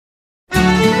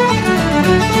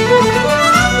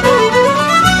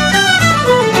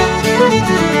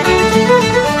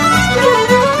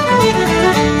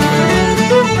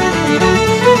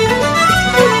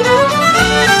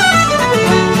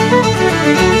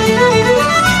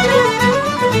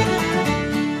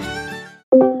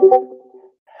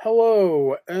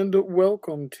Hello, and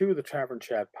welcome to the Tavern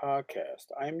Chat podcast.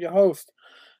 I am your host,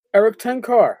 Eric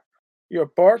Tenkar, your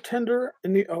bartender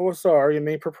in the OSR, your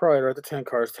main proprietor at the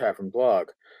Tenkar's Tavern blog.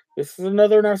 This is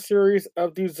another in our series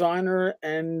of designer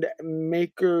and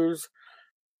makers.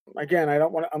 Again, I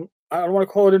don't want to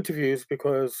call it interviews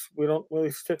because we don't really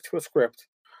stick to a script,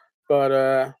 but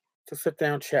to sit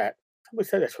down chat. Somebody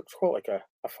said that it's called like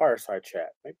a fireside chat.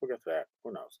 Maybe we'll get to that.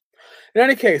 Who knows? In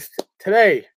any case,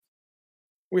 today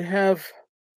we have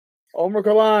Omer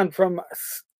Galan from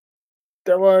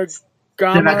Stella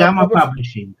Gamma Seragama Publishing.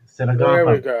 Publishing. Seragama There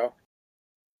we Publishing. go.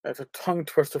 That's a tongue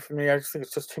twister for me. I just think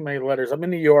it's just too many letters. I'm in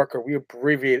New Yorker. We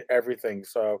abbreviate everything,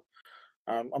 so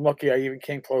I'm lucky I even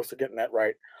came close to getting that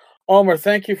right. Omer,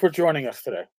 thank you for joining us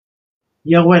today.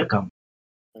 You're welcome.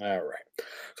 All right.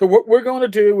 So what we're going to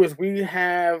do is we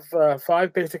have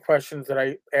 5 basic questions that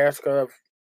I ask of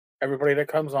everybody that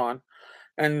comes on,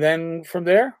 and then from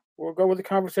there we'll go where the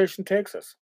conversation takes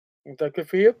us. Is that good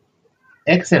for you?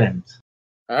 Excellent.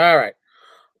 All right.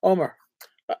 Omer,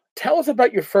 tell us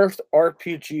about your first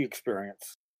RPG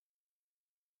experience.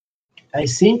 I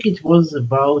think it was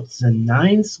about the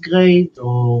ninth grade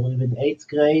or even eighth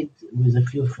grade with a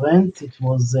few friends. It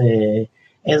was,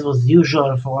 as was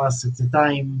usual for us at the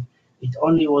time, it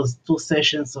only was 2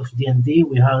 sessions of D&D.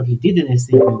 We hardly did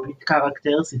anything. We built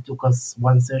characters. It took us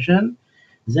 1 session.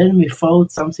 Then we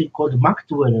found something called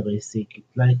Macdweller, I think.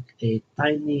 It's like a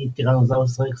tiny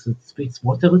Tyrannosaurus Rex that speaks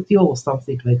water with you or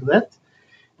something like that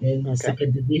in the Okay.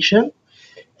 second edition.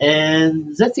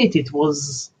 And that's it. It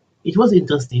was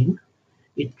interesting.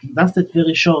 It lasted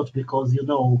very short because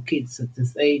kids at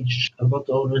this age are not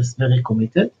always very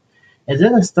committed. And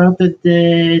then I started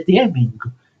DMing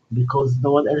because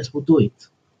no one else would do it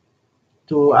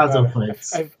to other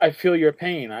friends. I feel your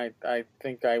pain. I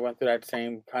think I went through that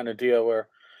same kind of deal where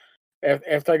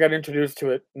after I got introduced to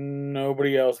it,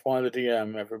 nobody else wanted to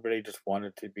DM. Everybody just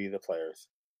wanted to be the players.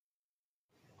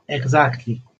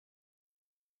 Exactly.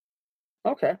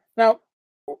 Okay. Now,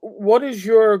 what is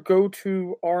your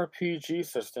go-to RPG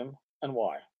system and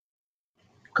why?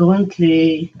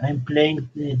 Currently, I'm playing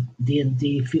the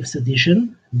D&D 5th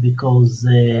edition because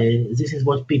Okay. this is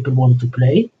what people want to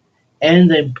play.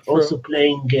 And I'm also True.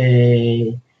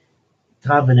 playing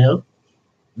Traveler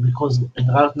because and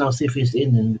right now Sif is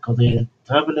in and because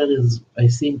Traveler is I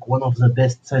think one of the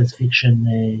best science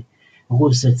fiction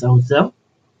rule sets out there.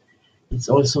 It's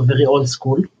also very old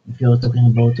school. If you're talking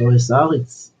about OSR,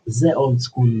 it's the old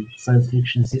school science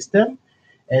fiction system.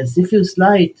 And Cepheus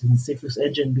Light and Cepheus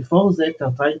Engine before that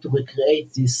are trying to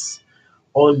recreate this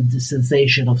old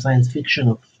sensation of science fiction,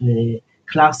 of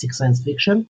classic science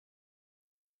fiction.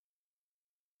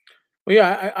 Well,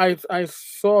 yeah, I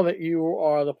saw that you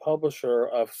are the publisher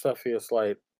of Cepheus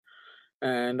Light,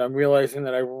 and I'm realizing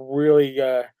that I really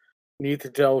need to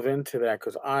delve into that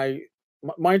because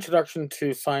my introduction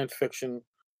to science fiction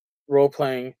role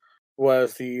playing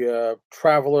was the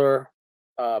Traveler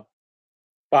uh,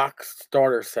 box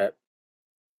starter set,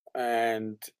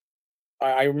 and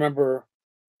I remember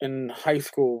in high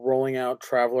school rolling out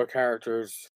Traveler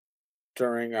characters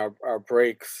during our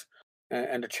breaks,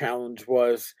 and the challenge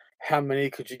was how many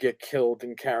could you get killed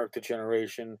in character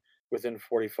generation within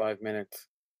 45 minutes.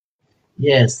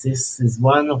 Yes, this is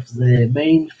one of the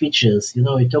main features. You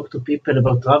talk to people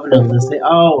about Traveler, they say,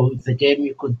 "Oh, it's a game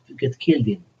you could get killed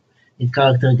in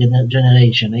character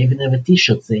generation." I even have a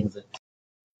T-shirt saying that.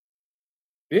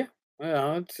 Yeah,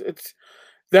 yeah, it's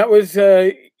that was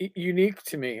unique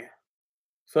to me.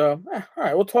 So, all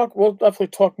right, We'll definitely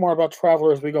talk more about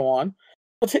Traveler as we go on.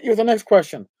 Let's hit you with the next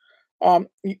question. Now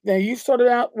you started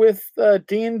out with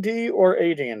D&D or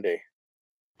AD&D?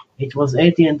 It was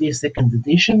AT&T second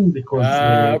edition because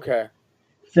Ah, okay,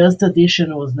 first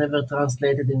edition was never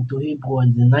translated into Hebrew.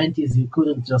 In the 90s, you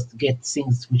couldn't just get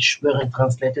things which weren't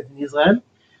translated in Israel.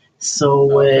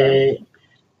 So okay.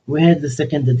 we had the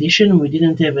second edition. We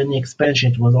didn't have any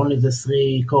expansion. It was only the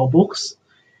 3 core books,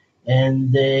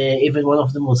 and even one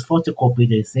of them was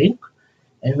photocopied, I think.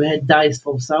 And we had dice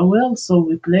from somewhere, so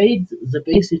we played the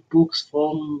basic books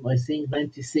from I think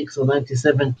 96 or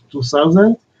 97 to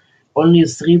 2000. Only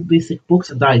 3 basic books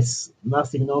and dice.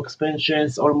 Nothing, no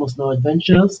expansions, almost no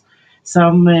adventures.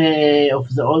 Some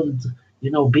of the old,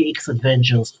 BX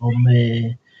adventures from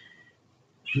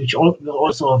which were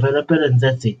also available, and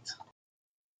that's it.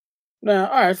 Now,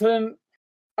 all right. So then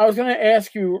I was going to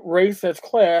ask you race as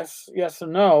class, yes or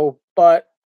no, but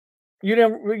you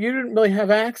didn't really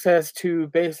have access to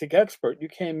Basic Expert. You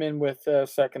came in with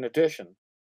second edition.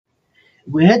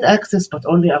 We had access, but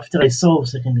only after I saw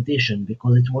second edition,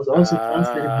 because it was also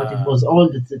translated, but it Ah, was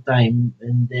old at the time,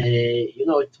 and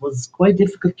it was quite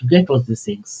difficult to get all these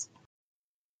things.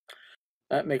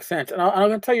 That makes sense. And I'm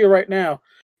going to tell you right now,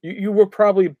 you were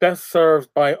probably best served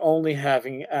by only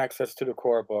having access to the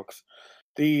core books.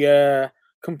 The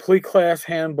complete class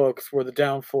handbooks were the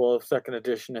downfall of second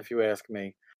edition, if you ask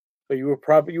me. So you were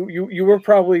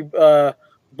probably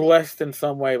blessed in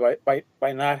some way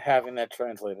by not having that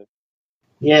translated.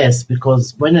 Yes,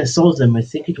 because when I saw them, I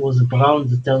think it was around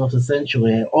the turn of the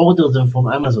century. I ordered them from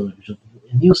Amazon, which was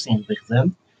a new thing back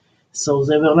then. So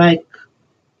they were like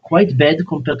quite bad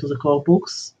compared to the core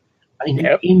books,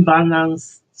 Yep.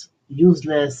 imbalanced,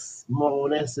 useless, more or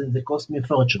less, and they cost me a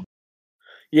fortune.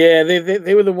 Yeah,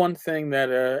 they were the one thing that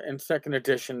in second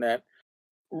edition that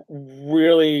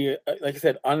really, like I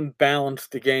said,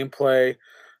 unbalanced the gameplay.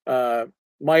 Uh,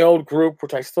 my old group,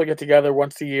 which I still get together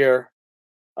once a year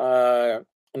uh,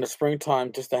 in the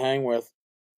springtime just to hang with,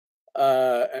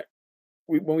 uh,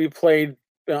 when we played,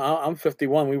 I'm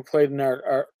 51. We played in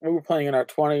we were playing in our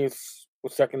 20s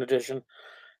with second edition,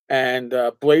 and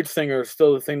Blade Singer is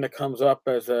still the thing that comes up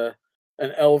as an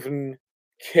elven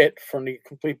kit from the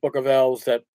complete Book of Elves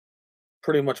that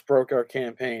pretty much broke our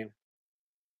campaign.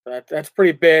 That's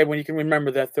pretty bad when you can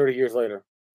remember that 30 years later.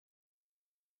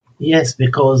 Yes,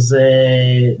 because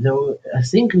I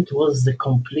think it was the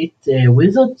complete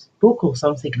wizard book or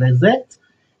something like that.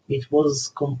 It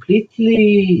was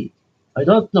completely, I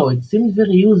don't know, it seemed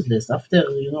very useless. After,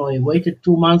 I waited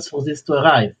 2 months for this to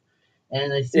arrive.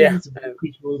 And I see Yeah, this book,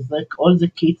 it was like all the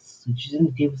kits, which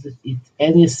didn't give it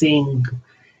anything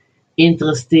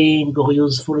interesting or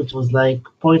useful. It was like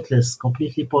pointless,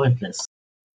 completely pointless.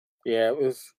 yeah, it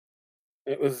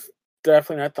was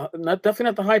definitely not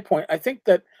the high point. I think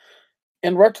that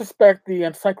in retrospect, the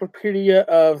Encyclopedia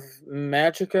of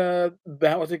Magica,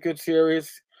 that was a good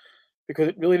series because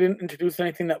it really didn't introduce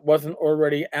anything that wasn't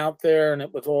already out there, and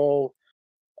it was all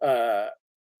uh,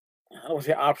 I don't want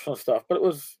to say optional stuff, but it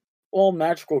was all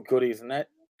magical goodies, and that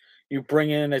you bring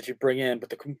in as you bring in. But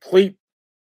the complete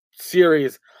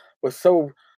series was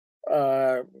so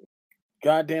uh,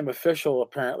 goddamn official,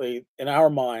 apparently, in our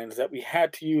minds that we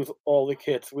had to use all the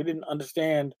kits. We didn't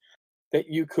understand that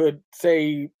you could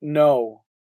say no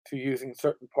to using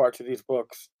certain parts of these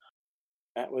books.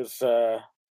 That was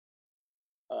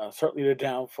certainly the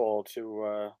downfall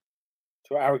to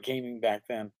our gaming back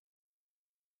then.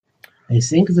 I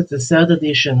think that the third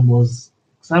edition was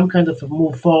some kind of a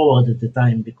move forward at the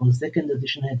time because second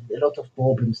edition had a lot of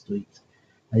problems to it.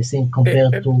 I think It,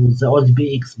 compared it, to the old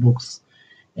BX books,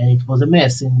 and it was a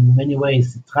mess in many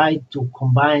ways. It tried to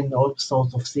combine all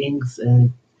sorts of things,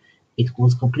 and it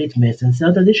was complete mess. And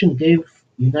third edition gave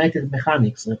United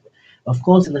Mechanics. Of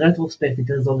course, in retrospect, it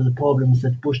has all the problems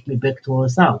that pushed me back to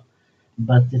OSR.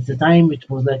 But at the time, it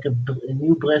was like a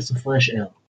new breath of fresh air.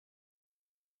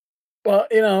 well,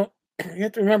 you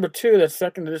have to remember too that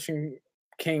second edition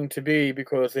came to be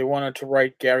because they wanted to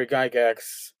write Gary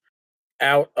Gygax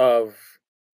out of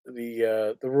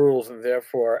the rules and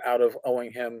therefore out of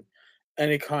owing him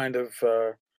any kind of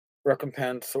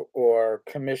recompense or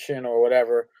commission or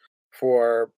whatever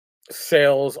for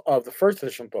sales of the first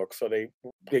edition book. So they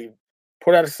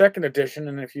put out a second edition,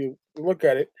 and if you look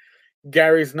at it,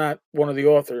 Gary's not one of the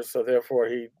authors, so therefore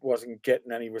he wasn't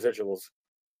getting any residuals.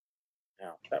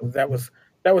 Yeah, that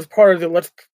was part of the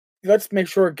let's make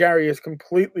sure Gary is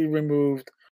completely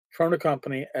removed from the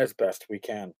company as best we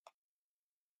can.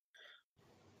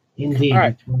 All Indeed,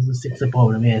 right. it was a sixth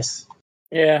problem, yes.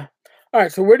 Yeah. All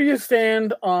right. So where do you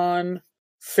stand on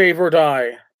save or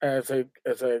die as a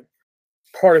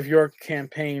part of your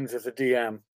campaigns as a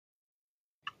DM?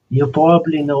 You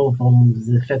probably know from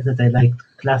the fact that I like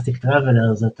classic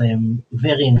travelers that I am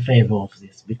very in favor of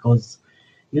this because,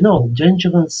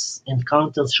 dangerous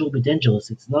encounters should be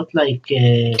dangerous. It's not like,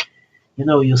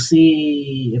 you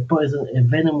see a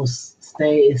venomous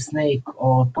snake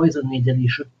or a poison needle, you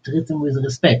should treat them with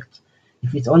respect.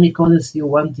 If it only causes you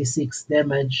 1d6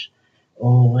 damage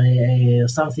or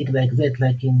something like that,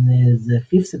 like in the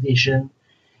fifth edition,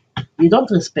 you don't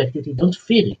respect it, you don't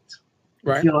fear it. If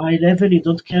Right. you're high level, you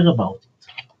don't care about it.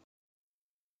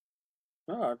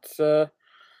 No,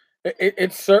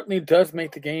 it certainly does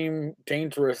make the game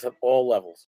dangerous at all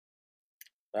levels.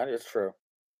 That is true.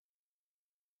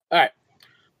 All right.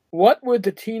 What would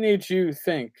the teenage you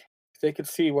think if they could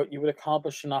see what you would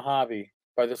accomplish in a hobby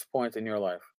by this point in your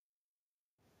life?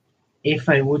 If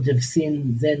I would have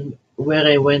seen then where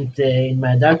I went in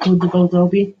my adulthood about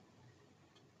hobby,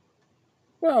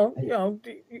 Well, I,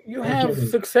 you I have don't know.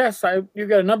 success. You've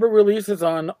got a number of releases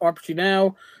on RPG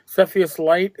Now. Cepheus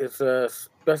Light is a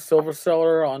best silver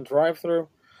seller on Drive-Thru.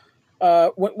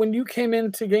 When you came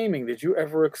into gaming, did you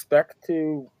ever expect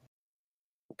to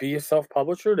be a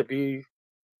self-publisher, to be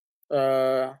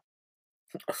uh,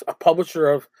 a publisher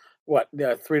of what,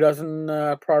 yeah, 3 dozen,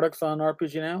 products on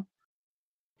RPG Now?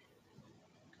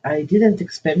 I didn't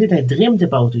expect it. I dreamed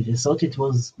about it. I thought it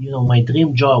was, my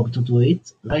dream job to do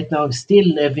it. Right now, I'm still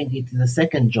having it as a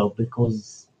second job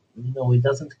because, it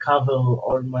doesn't cover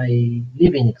all my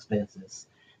living expenses.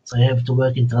 So I have to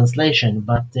work in translation.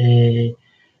 But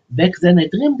back then, I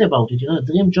dreamed about it.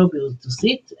 Dream job was to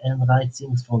sit and write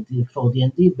things for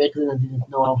D&D. Back then, I didn't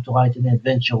know how to write an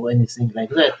adventure or anything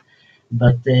like that.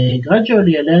 But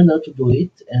gradually, I learned how to do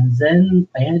it, and then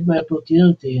I had my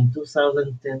opportunity in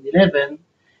 2011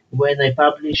 when I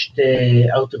published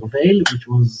Outer Veil, which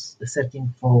was a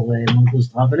setting for Mongoose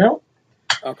Traveler,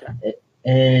 Okay.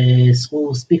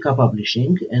 through Speaker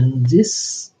Publishing, and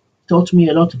this taught me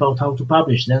a lot about how to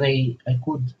publish. Then I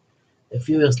could, a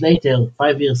few years later,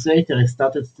 5 years later, I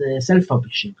started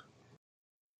self-publishing.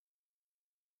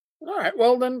 Alright,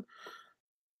 well then,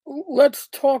 let's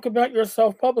talk about your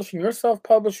self-publishing. Your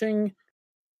self-publishing,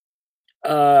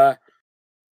 uh,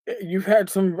 you've had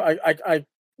some I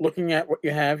looking at what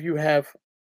you have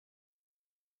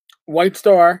White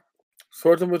Star,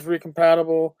 Swords and Wizardry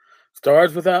compatible,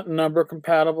 Stars Without Number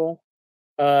compatible,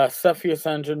 Cepheus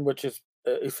Engine, which is,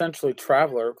 essentially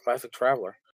Traveler, classic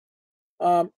Traveler.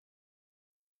 Um,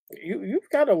 you've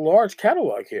got a large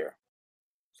catalog here.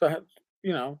 So,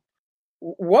 you know,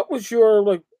 what was your,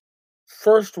 like,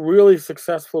 first really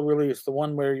successful release, the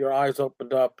one where your eyes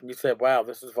opened up and you said, "Wow,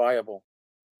 this is viable"?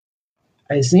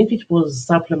 I think it was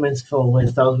supplements for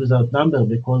Stars Without Number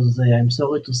because I'm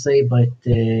sorry to say, but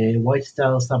White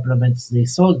Star supplements they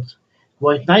sold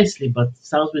quite nicely, but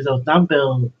Stars Without Number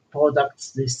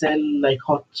products they sell like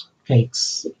hot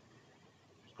cakes.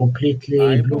 Completely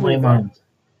I blew my believe that. mind.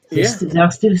 Yeah, They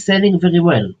are still selling very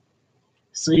well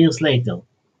 3 years later.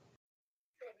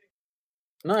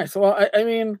 nice. Well, I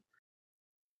mean,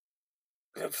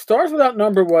 Stars Without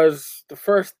Number was the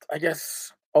first, I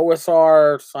guess,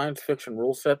 OSR science fiction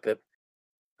rule set that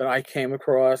I came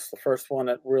across. The first one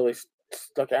that really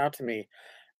stuck out to me,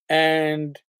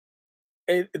 and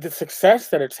the success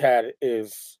that it's had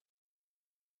is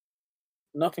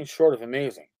nothing short of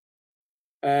amazing.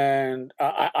 And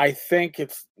I think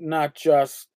it's not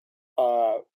just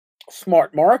uh,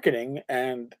 smart marketing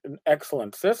and an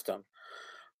excellent system,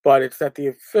 but it's that the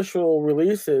official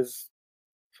releases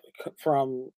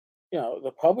from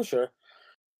the publisher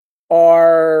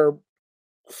are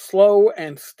slow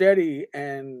and steady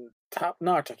and top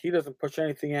notch. Like, he doesn't push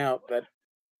anything out that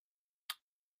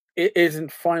it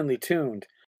isn't finely tuned,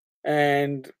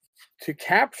 and to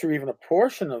capture even a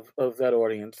portion of that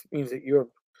audience means that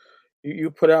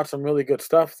you put out some really good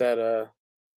stuff that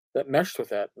meshed with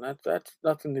that, and that's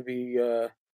nothing to be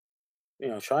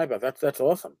shy about. That's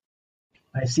awesome.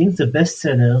 I think the best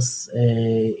sellers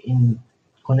in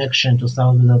connection to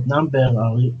Stars Without Number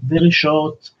are very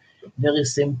short, very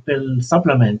simple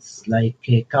supplements like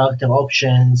character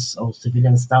options or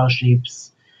civilian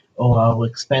starships or our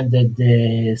expanded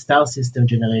star system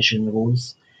generation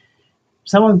rules.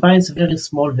 Someone buys a very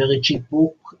small, very cheap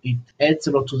book. It adds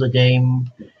a lot to the game.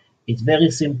 It's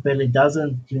very simple. It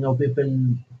doesn't,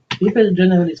 people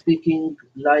generally speaking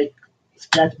like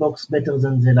Splatbox better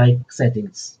than they like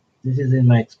settings. This is in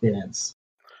my experience.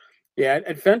 Yeah,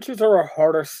 adventures are a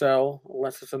harder sell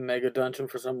unless it's a mega dungeon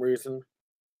for some reason.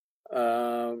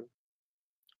 Um,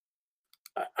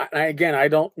 again, I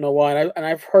don't know why, and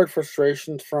I've heard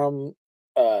frustrations from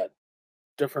uh,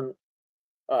 different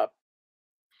uh,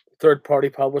 third party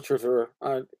publishers, or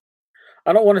I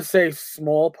don't want to say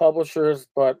small publishers,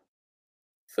 but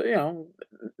so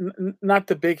not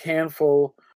the big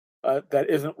handful that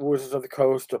isn't Wizards of the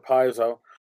Coast or Paizo.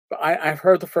 But I've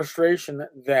heard the frustration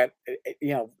that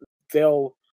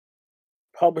they'll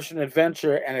publish an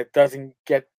adventure and it doesn't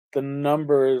get the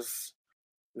numbers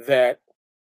that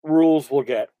rules will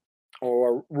get,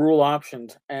 or rule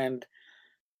options. And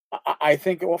I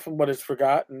think often what is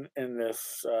forgotten in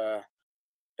this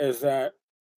is that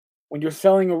when you're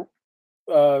selling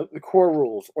the core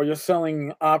rules, or you're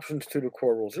selling options to the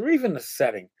core rules, or even the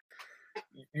setting,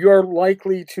 you're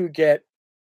likely to get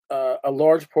a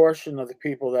large portion of the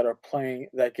people that are playing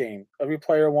that game. Every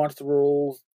player wants the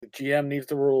rules. The GM needs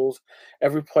the rules.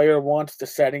 Every player wants the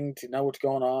setting to know what's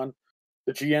going on.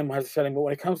 The GM has a setting, but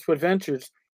when it comes to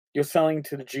adventures, you're selling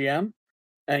to the GM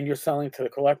and you're selling to the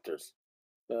collectors.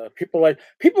 People like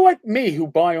me who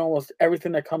buy almost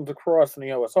everything that comes across in the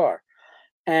OSR,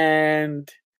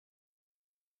 and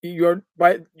your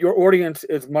audience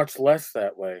is much less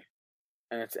that way,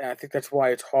 and I think that's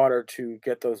why it's harder to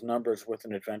get those numbers with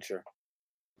an adventure.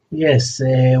 Yes,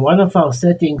 one of our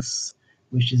settings,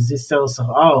 which is this source of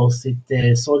ours,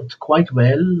 it sold quite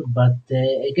well, but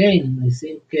again, I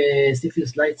think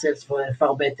Cepheus Light sells for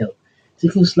far better.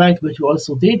 Cepheus Lite, which we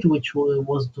also did, which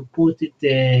was to put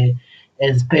it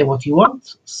as pay what you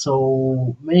want.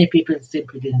 So many people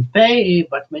simply didn't pay,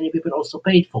 but many people also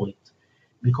paid for it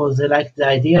because they liked the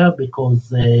idea, because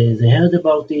they heard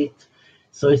about it.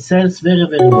 So it sells very,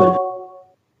 very well.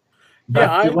 Yeah,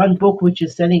 But the one book which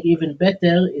is selling even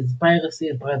better is Piracy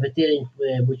and Privateering,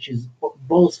 which is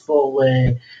both for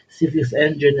Cepheus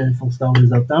Engine and for Star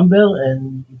Without Number,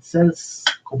 and it sells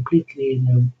completely in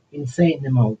an insane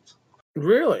amount.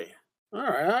 really. All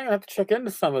right, I have to check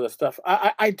into some of the stuff.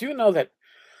 I do know that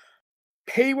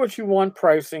pay what you want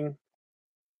pricing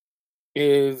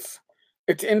is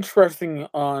it's interesting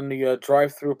on the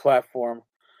drive-through platform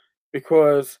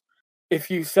because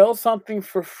if you sell something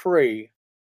for free,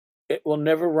 it will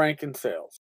never rank in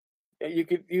sales. You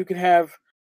could have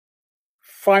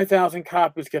 5,000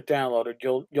 copies get downloaded.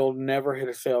 You'll never hit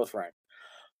a sales rank.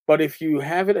 But if you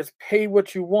have it as pay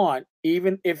what you want,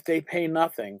 even if they pay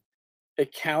nothing,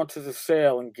 it counts as a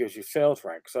sale and gives you sales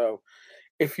rank. So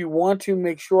if you want to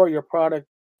make sure your product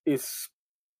is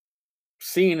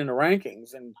seen in the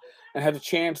rankings and has a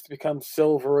chance to become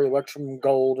silver, electrum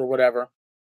gold, or whatever,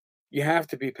 you have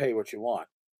to be pay what you want.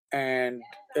 And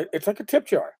it's like a tip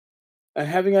jar. And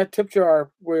having that tip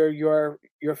jar where your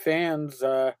fans,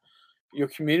 your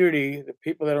community, the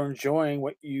people that are enjoying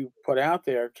what you put out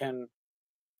there can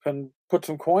put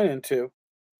some coin into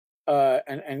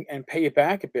and pay you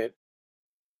back a bit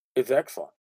is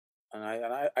excellent. And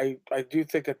I do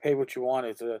think that pay what you want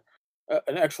is an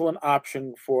excellent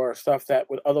option for stuff that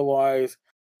would otherwise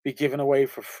be given away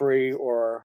for free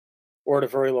or at a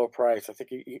very low price. I think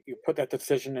you put that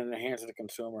decision in the hands of the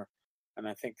consumer, and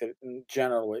I think that in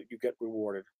general you get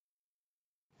rewarded.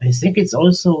 I think it's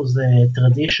also the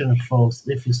tradition for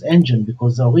Cepheus Engine,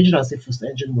 because the original Cepheus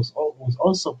Engine was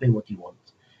also pay what you want.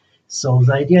 So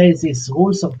the idea is this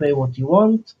rules of pay what you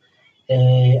want,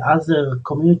 other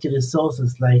community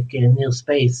resources like Near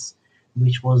Space,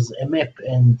 which was a map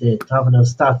and traveler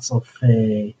stats of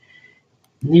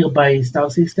nearby star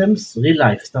systems, real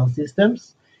life star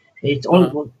systems. It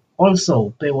Uh-huh.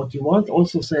 also pay what you want,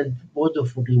 also said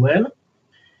wonderfully well,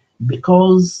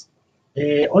 because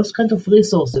all kinds of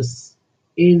resources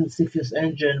in Cepheus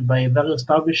Engine by various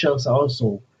publishers are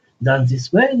also done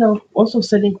this way and are also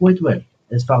selling quite well,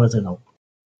 as far as I know.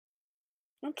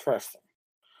 Interesting.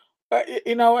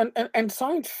 And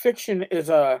science fiction is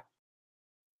a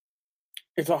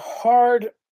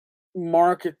hard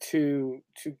market to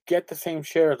get the same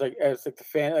shares like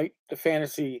the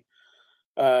fantasy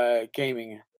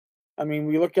gaming. I mean,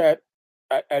 we look at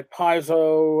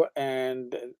Paizo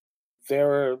and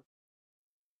their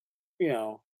you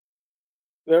know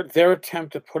their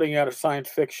attempt at putting out a science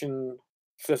fiction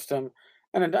system,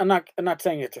 and I'm not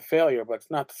saying it's a failure, but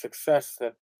it's not the success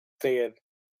that they had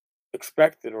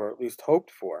expected or at least hoped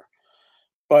for.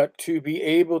 But to be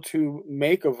able to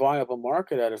make a viable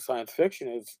market out of science fiction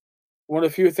is one of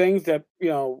the few things that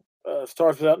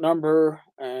Stars Without Number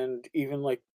and even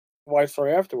like White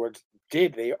Story afterwards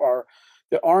did. There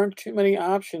aren't too many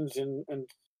options in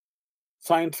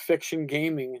science fiction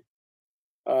gaming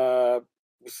uh,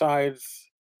 besides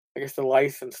I guess the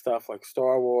licensed stuff like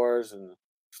Star Wars and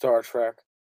Star Trek.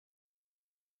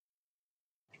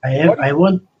 What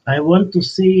do I want to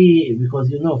see, because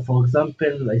for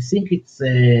example, I think it's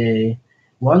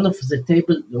one of the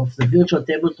virtual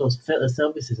tabletop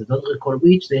services. I don't recall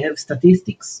which. They have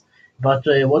statistics, but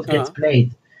what you gets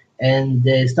played, and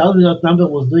Star Without Number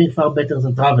was doing far better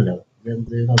than Traveler, than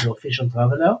the official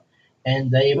Traveler,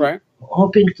 and I'm right?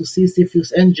 hoping to see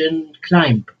Cepheus Engine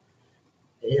climb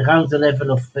around the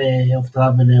level of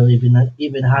Traveler,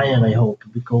 even higher. I hope,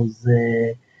 because.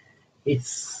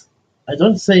 It's I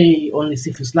don't say only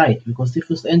Cepheus Lite, because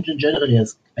Cepheus Engine generally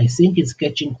has, I think, is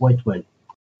catching quite well.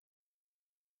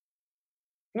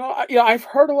 No, yeah, I've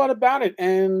heard a lot about it,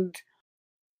 and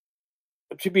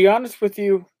to be honest with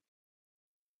you,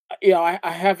 I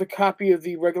have a copy of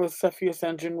the regular Cepheus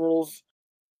engine rules.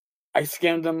 I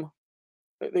skimmed them.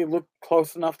 They look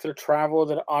close enough to the Traveler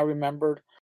that I remembered.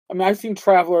 I mean, I've seen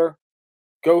Traveler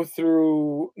go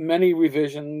through many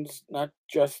revisions, not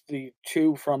just the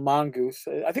two from Mongoose.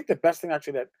 I think the best thing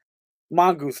actually that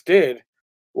Mongoose did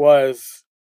was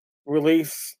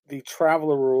release the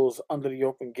Traveler rules under the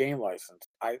Open Game License.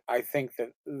 I think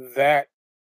that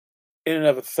in and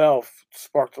of itself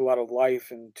sparked a lot of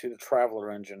life into the Traveler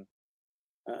engine,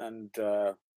 and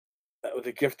that was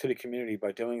a gift to the community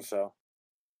by doing so.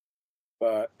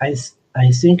 But I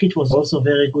think it was also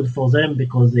very good for them,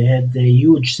 because they had a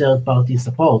huge third-party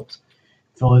support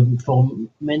for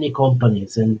many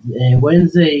companies, and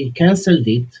when they canceled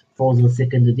it for the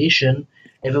second edition,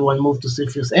 everyone moved to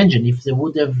Cepheus Engine. If they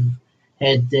would have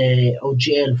had the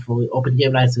OGL for Open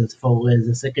Game License for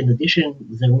the second edition,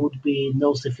 there would be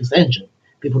no Cepheus engine.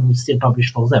 People would still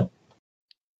publish for them.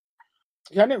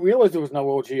 Yeah, I didn't realize there was no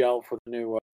OGL for the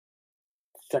new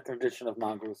second edition of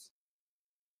Mongoose.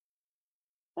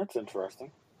 That's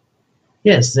interesting.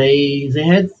 Yes, they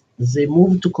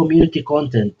moved to community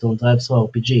content on Drive-Thru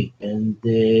RPG, and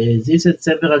this had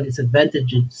several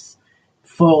disadvantages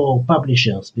for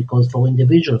publishers because for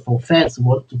individuals, for fans who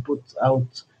want to put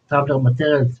out traveler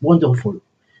material, it's wonderful.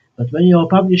 But when you're a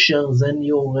publisher, then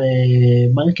your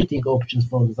marketing options,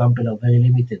 for example, are very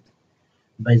limited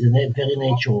by the very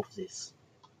nature of this.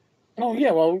 Oh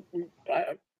yeah, well,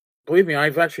 believe me,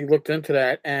 I've actually looked into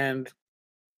that, and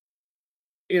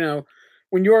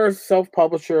when you're a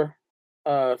self-publisher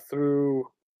through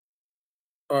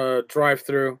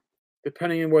Drive-Thru,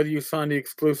 depending on whether you sign the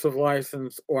exclusive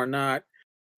license or not,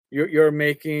 you're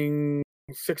making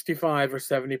 65 or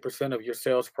 70% of your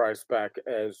sales price back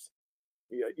as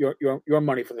your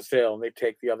money for the sale, and they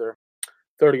take the other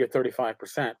 30 or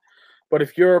 35%. But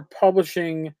if you're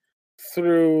publishing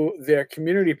through their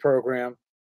community program,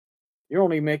 you're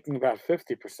only making about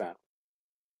 50%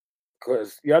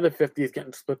 because the other 50 is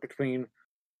getting split between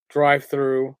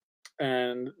Drive-Thru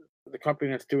and the company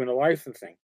that's doing the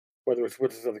licensing, whether it's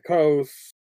Wizards of the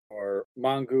Coast or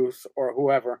Mongoose or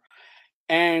whoever.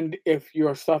 And if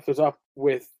your stuff is up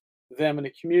with them in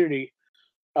the community,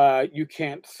 you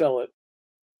can't sell it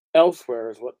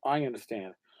elsewhere, is what I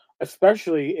understand.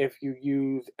 Especially if you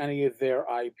use any of their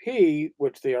IP,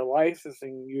 which they are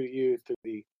licensing you to use to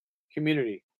the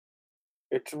community.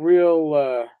 It's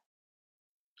real.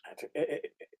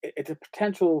 It's a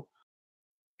potential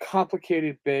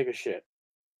complicated bag of shit.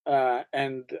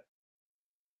 And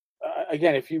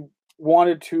again, if you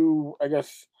wanted to, I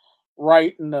guess,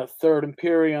 write in the Third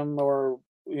Imperium or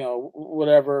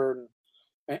whatever,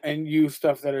 and use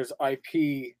stuff that is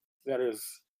IP that is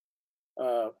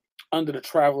uh, under the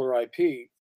Traveler IP,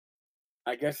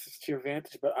 I guess it's to your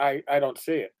advantage, but I don't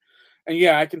see it. And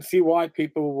yeah, I can see why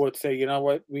people would say, you know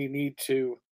what, we need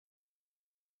to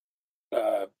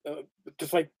uh, uh,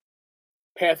 just like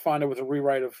Pathfinder was a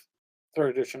rewrite of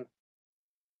third edition,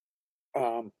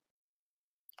 um,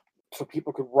 so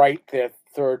people could write their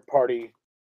third party,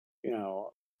 you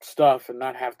know, stuff and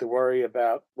not have to worry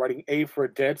about writing A for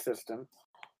a dead system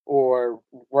or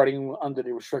writing under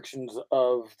the restrictions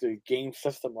of the game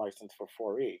system license for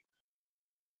 4E.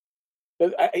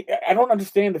 But I don't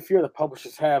understand the fear that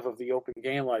publishers have of the open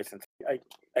game license.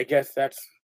 I guess that's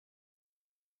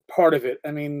part of it.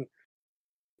 I mean,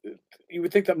 you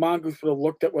would think that Mongoose would have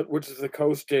looked at what Wizards of the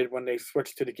Coast did when they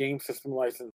switched to the game system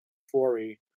license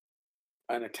 4E,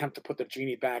 an attempt to put the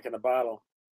genie back in the bottle,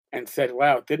 and said,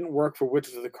 "Wow, it didn't work for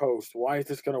Wizards of the Coast. Why is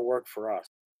this going to work for us?"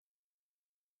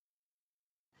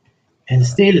 And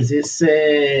still, this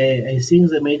I think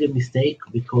they made a mistake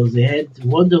because they had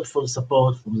wonderful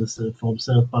support from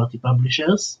third-party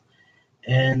publishers,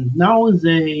 and now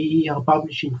they are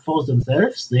publishing for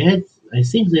themselves. I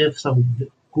think they have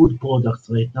some good products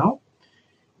right now.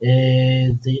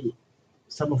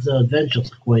 Some of their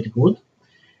adventures are quite good,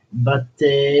 but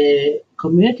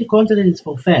community content is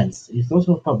for fans. It's not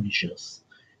for publishers.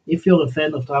 If you're a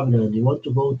fan of Traveler and you want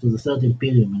to go to the Third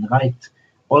Imperium and write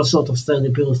all sorts of Third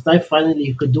Imperium stuff, finally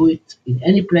you could do it in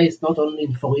any place, not only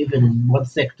for even in one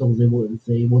sector they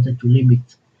wanted to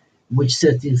limit which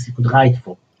settings you could write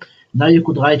for. Now you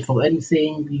could write for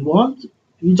anything you want.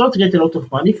 You don't get a lot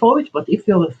of money for it, but if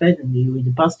you're a fan and in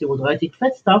the past you were writing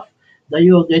fan stuff, now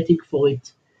you're getting for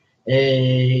it.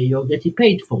 You're getting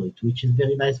paid for it, which is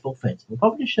very nice for fans. For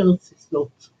publishers, it's not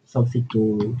something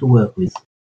to work with.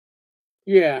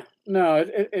 Yeah, no,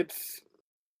 it's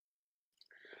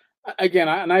again,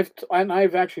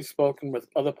 I've actually spoken with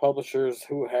other publishers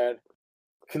who had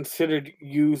considered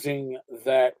using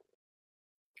that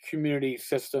community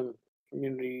system,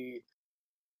 community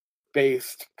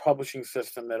based publishing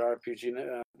system that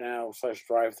RPG now slash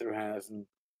Drive-Thru has, and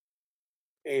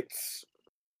it's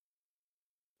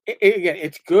again,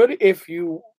 it's good if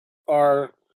you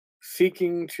are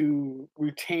seeking to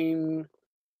retain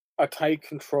a tight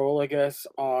control, I guess,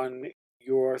 on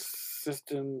your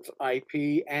system's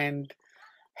IP and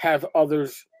have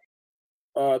others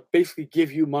basically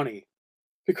give you money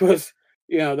because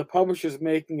the publisher's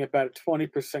making about a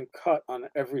 20% cut on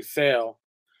every sale,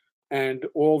 and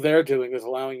all they're doing is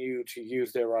allowing you to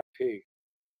use their IP,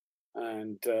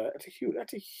 and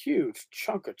that's a huge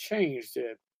chunk of change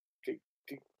to, to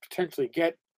potentially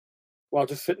get while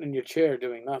just sitting in your chair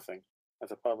doing nothing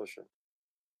as a publisher.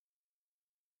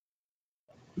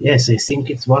 Yes, I think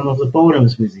it's one of the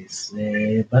problems with this.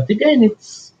 But again,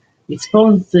 It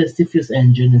spawned the Cepheus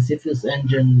engine, and Cepheus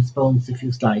engine spawned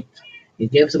Cepheus Light.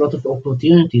 It gives a lot of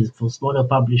opportunities for smaller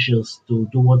publishers to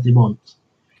do what they want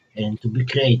and to be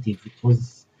creative.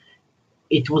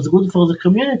 It was good for the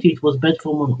community. It was bad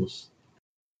for Mongoose.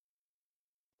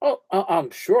 Oh,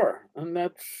 I'm sure, and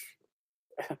that's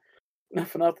not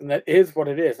for nothing. That is what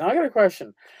it is. Now I got a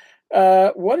question.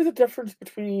 What is the difference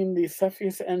between the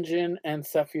Cepheus engine and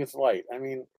Cepheus Light? I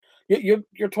mean,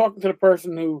 you're talking to the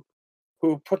person who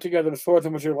put together the Swords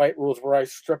and Wizard Light rules, where I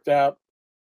stripped out,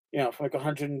 from like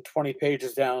 120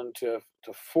 pages down to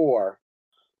four.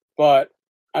 But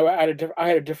I had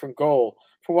a different goal.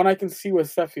 For what I can see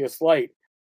with Cepheus Light,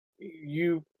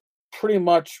 you pretty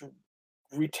much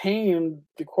retain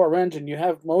the core engine. You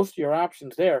have most of your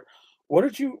options there. What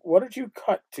did you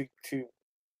cut to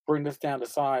bring this down to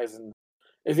size, and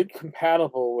is it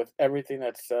compatible with everything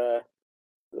that's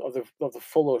of the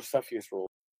full Cepheus rule?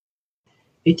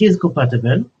 It is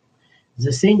compatible.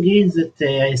 The thing is that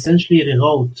I essentially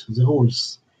rewrote the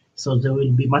rules, so they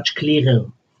will be much clearer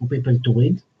for people to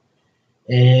read.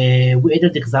 We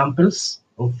added examples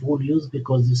of rule use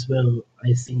because these were,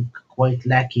 I think, quite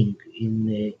lacking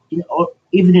even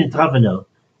in Traveler.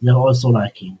 They're also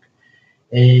lacking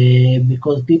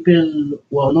because people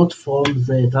who are not from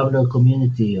the Traveler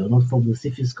community or not from the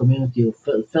Cepheus community, or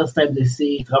first time they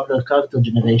see Traveler character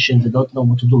generation, they don't know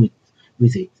what to do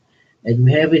with it. And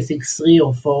we have, I think, 3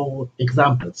 or 4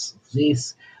 examples of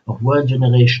this, of word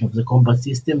generation, of the combat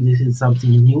system. This is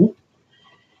something new.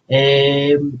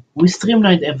 We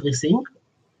streamlined everything.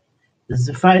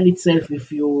 The file itself,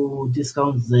 if you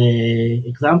discount the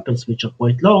examples, which are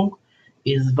quite long,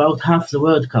 is about half the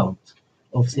word count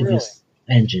of Really? Cepheus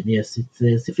Engine. Yes,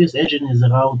 Cepheus Engine is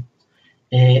around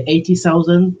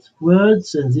 80,000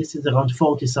 words, and this is around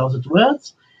 40,000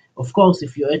 words. Of course,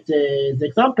 if you add the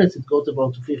examples, it goes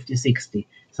about to 50,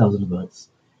 60,000 words.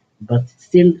 But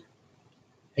still,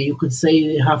 you could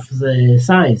say half the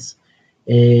size.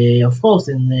 Of course,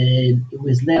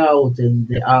 with layout and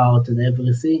the art and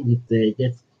everything, it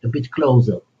gets a bit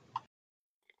closer.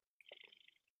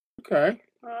 Okay.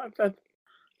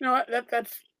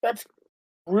 That's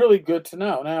really good to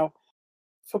know. Now,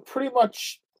 so pretty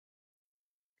much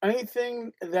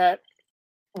anything that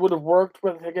would have worked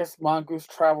with, I guess, Mongoose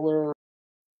Traveler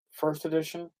First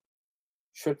Edition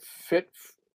should fit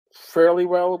fairly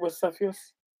well with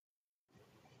Cepheus.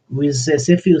 With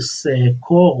Cepheus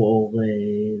core, or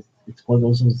it's called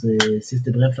also the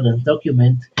system reference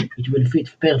document, it will fit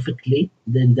perfectly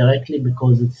then directly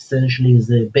because it essentially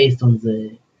is based on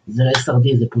the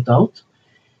SRD they put out.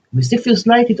 With Cepheus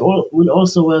Lite, will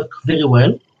also work very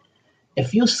well. A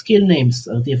few skill names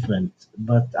are different,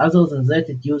 but other than that,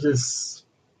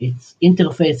 it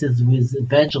interfaces with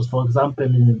adventures, for example,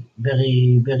 in a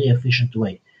very very efficient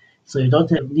way. So you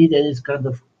don't need any kind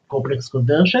of complex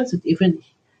conversions.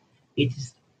 It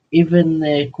is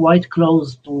even quite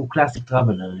close to Classic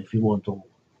Traveler if you want to.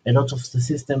 A lot of the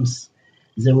systems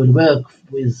they will work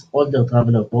with older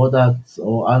Traveler products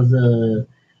or other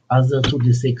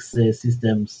 2D6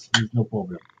 systems with no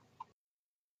problem.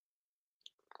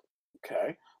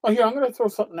 Okay. Well, here I'm going to throw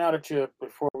something out at you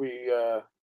before we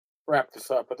wrap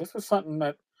this up. But this was something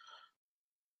that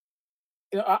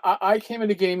I came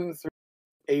into gaming through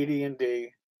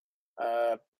AD&D,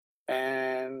 uh,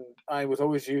 and I was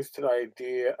always used to the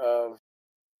idea of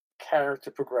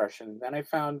character progression. Then I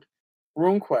found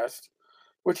RuneQuest,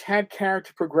 which had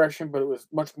character progression, but it was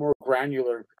much more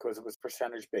granular because it was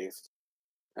percentage based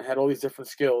and had all these different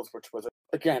skills, which was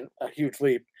again a huge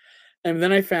leap. And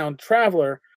then I found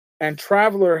Traveler, and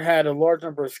Traveler had a large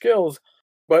number of skills,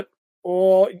 but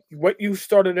all what you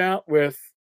started out with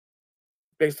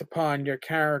based upon your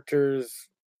character's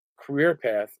career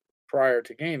path prior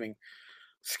to gaming,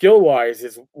 skill wise,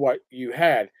 is what you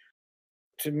had.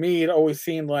 To me, it always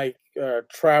seemed like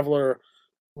Traveler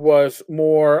was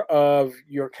more of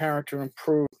your character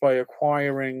improved by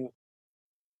acquiring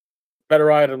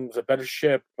better items, a better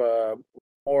ship,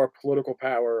 more political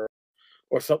power,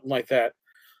 or something like that.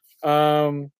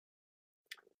 Um,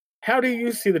 how do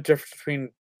you see the difference between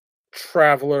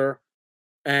Traveler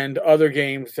and other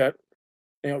games that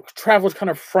Traveler's kind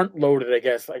of front loaded, I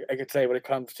guess I could say, when it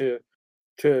comes to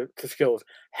skills.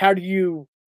 How do you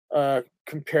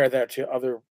compare that to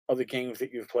other games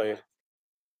that you've played?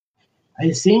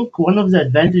 I think one of the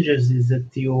advantages is that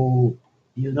you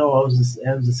know as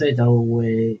I said how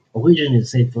origin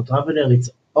is said for Traveler, it's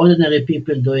ordinary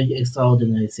people doing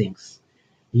extraordinary things.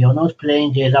 You're not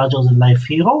playing a larger than life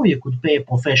hero. You could play a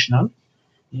professional.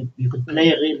 You could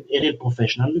play Mhm. a real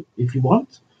professional if you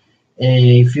want.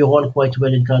 If you roll quite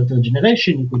well in character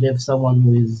generation, you could have someone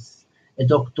with a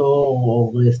doctor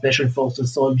or a special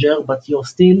forces soldier, but you're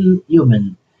still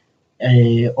human,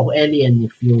 or alien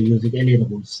if you're using alien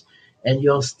rules, and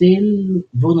you're still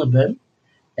vulnerable,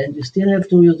 and you still have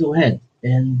to use your head.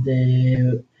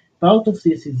 And part of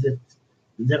this is that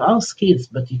there are skills,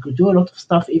 but you could do a lot of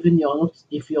stuff even you're not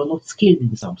if you're not skilled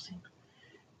in something.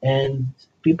 And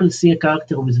people see a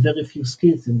character with very few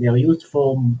skills, and they are used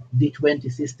from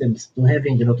D20 systems to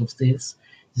having a lot of skills.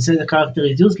 They say the character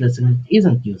is useless, and it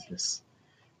isn't useless.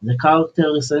 The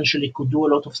character essentially could do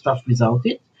a lot of stuff without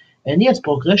it. And yes,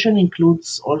 progression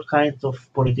includes all kinds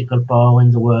of political power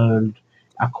in the world,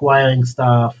 acquiring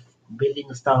stuff, building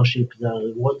a starship,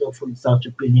 the wonderful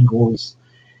starship building rules,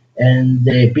 and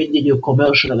building your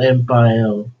commercial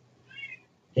empire.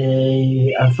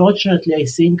 Unfortunately, I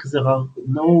think there are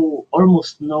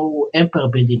almost no empire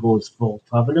building rules for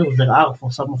Traveler. There are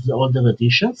for some of the older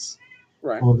editions.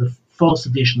 Right. For the fourth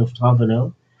edition of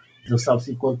Traveler, there's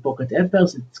something called Pocket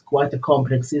Empires. It's quite a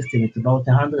complex system. It's about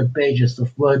 100 pages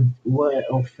of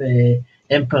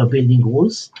empire building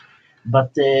rules.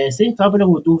 But I think Traveler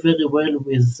would do very well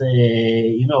with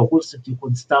rules that you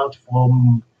could start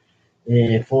from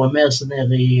for a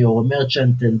mercenary or a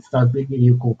merchant and start building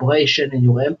your corporation and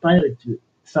your empire.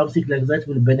 Something like that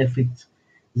will benefit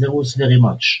the rules very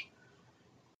much.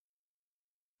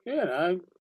 Yeah.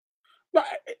 But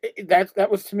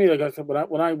that was to me, like I said,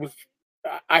 when I was,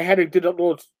 I had to did a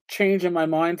little change in my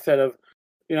mindset of,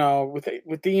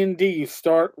 with D&D, you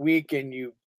start weak and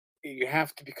you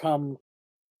have to become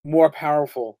more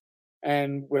powerful,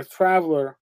 and with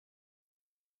Traveler,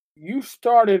 you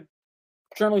started,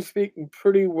 generally speaking,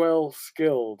 pretty well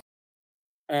skilled,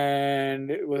 and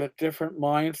it was a different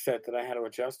mindset that I had to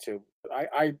adjust to.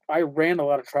 I ran a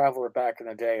lot of Traveler back in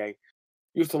the day. I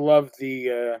used to love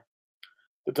the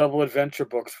double adventure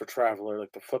books for Traveler,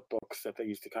 like the flip books that they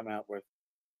used to come out with,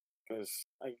 because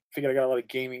I figured I got a lot of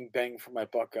gaming bang for my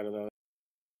buck out of those.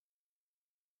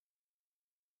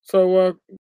 So,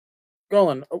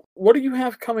 Golan, what do you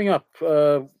have coming up,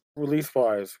 release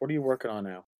wise? What are you working on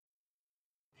now?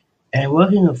 I'm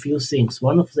working on a few things.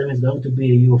 One of them is going to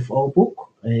be a UFO book.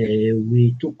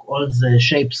 We took all the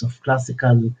shapes of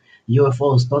classical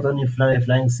UFOs, not only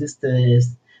flying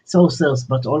systems, saucers,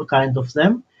 but all kinds of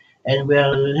them. And we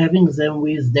are having them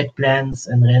with deck plans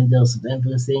and renders and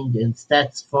everything, and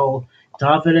stats for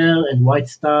Traveler and White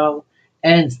Star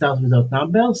and Stars Without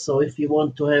Numbers. So if you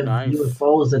want to have Nice.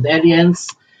 UFOs and aliens,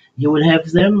 you will have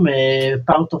them.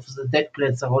 Part of the deck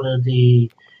plans are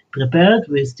already prepared.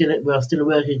 We are still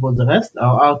working on the rest.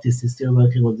 Our artist is still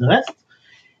working on the rest,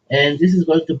 and this is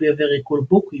going to be a very cool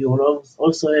book. You will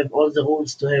also have all the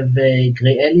rules to have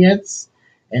gray aliens,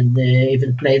 and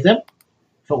even play them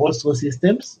for all three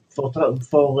systems. For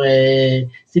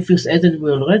Cepheus Eden,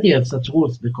 we already have such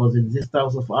rules because in this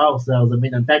Stars of Ours they are the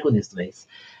main antagonist race.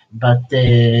 But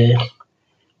the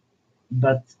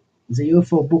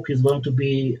UFO book is going to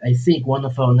be, I think, one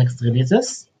of our next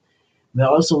releases. We are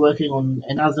also working on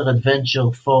another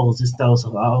adventure for the Stars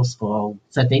of Ours for our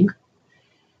setting,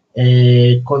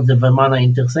 called the Vamana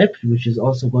Intercept, which is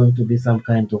also going to be some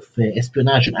kind of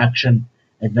espionage and action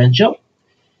adventure.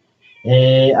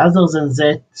 Other than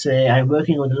that, I'm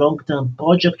working on a long-term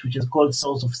project which is called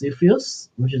Source of Cepheus,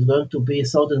 which is going to be a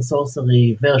sword and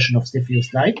sorcery version of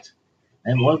Cepheus Light.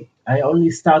 I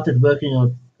only started working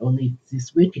on it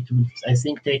this week. It will, I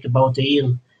think, take about a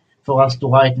year for us to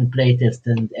write and playtest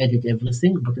and edit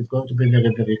everything, but it's going to be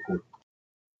very, very cool.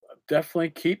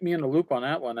 Definitely keep me in the loop on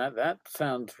that one. That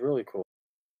sounds really cool.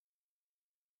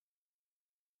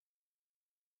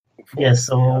 Look forward to Yes,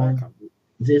 seeing how so that comes.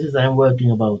 this is I'm working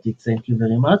about it. Thank you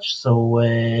very much. So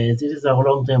this is our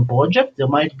long-term project. There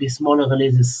might be smaller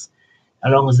releases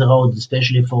along the road,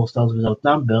 especially for Stars Without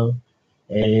Number,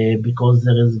 because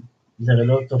there are a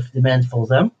lot of demand for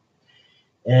them.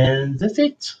 And that's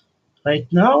it right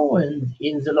now. And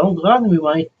in the long run, we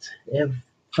might have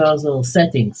further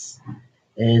settings.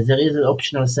 There is an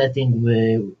optional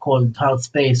setting called Hard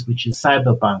Space, which is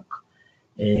cyberpunk,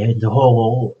 the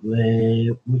horror,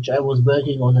 which I was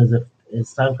working on as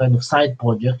some kind of side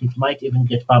project. It might even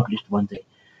get published one day,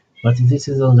 but this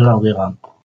is on the long run.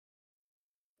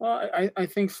 Well, I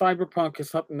think cyberpunk is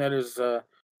something that is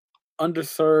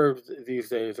underserved these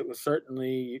days. It was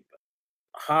certainly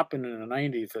hopping in the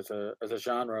 '90s as a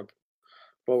genre,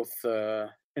 both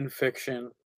in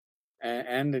fiction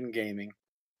and in gaming,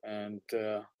 and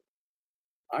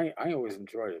I always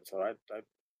enjoyed it. So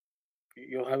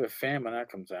you'll have a fan when that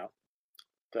comes out,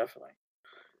 definitely.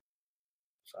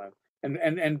 So,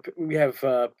 and we have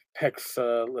Pex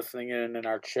listening in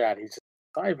our chat. He says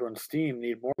Cyber and Steam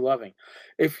need more loving.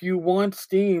 If you want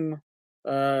Steam,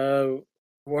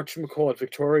 what you call it,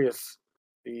 victorious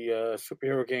the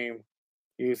superhero game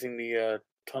using the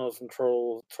Tunnels and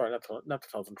Trolls. Sorry, not the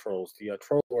Tunnels and Trolls. The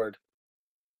Troll Lord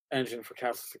engine for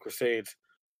Castles and Crusades.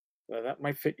 That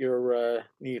might fit your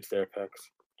needs there, Pex.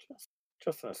 Just,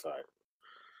 just an aside.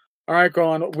 All right,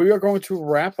 Colin. We are going to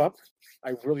wrap up.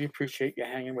 I really appreciate you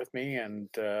hanging with me and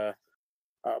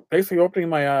basically opening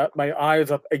my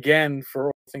eyes up again for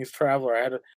all things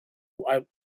Traveler. I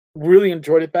really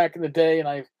enjoyed it back in the day, and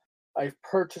I've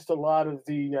purchased a lot of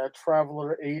the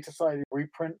Traveler Aid Society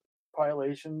reprint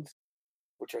compilations,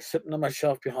 which are sitting on my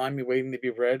shelf behind me, waiting to be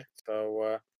read.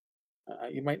 So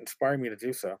you might inspire me to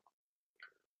do so.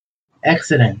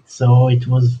 Excellent. So it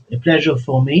was a pleasure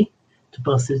for me to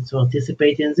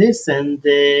participate in this, and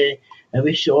I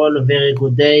wish you all a very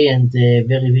good day and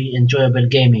very enjoyable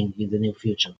gaming in the near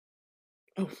future.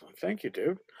 Oh, thank you,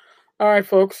 dude. All right,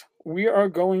 folks, we are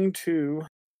going to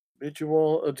bid you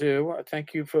all adieu.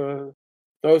 Thank you for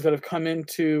those that have come in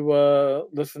to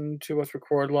listen to us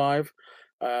record live.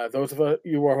 Those of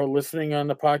you who are listening on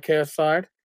the podcast side,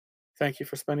 thank you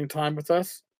for spending time with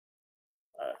us.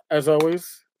 As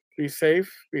always, be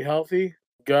safe, be healthy,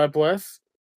 God bless,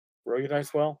 roll your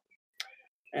dice well,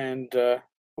 and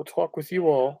we'll talk with you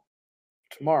all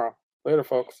tomorrow. Later,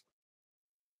 folks.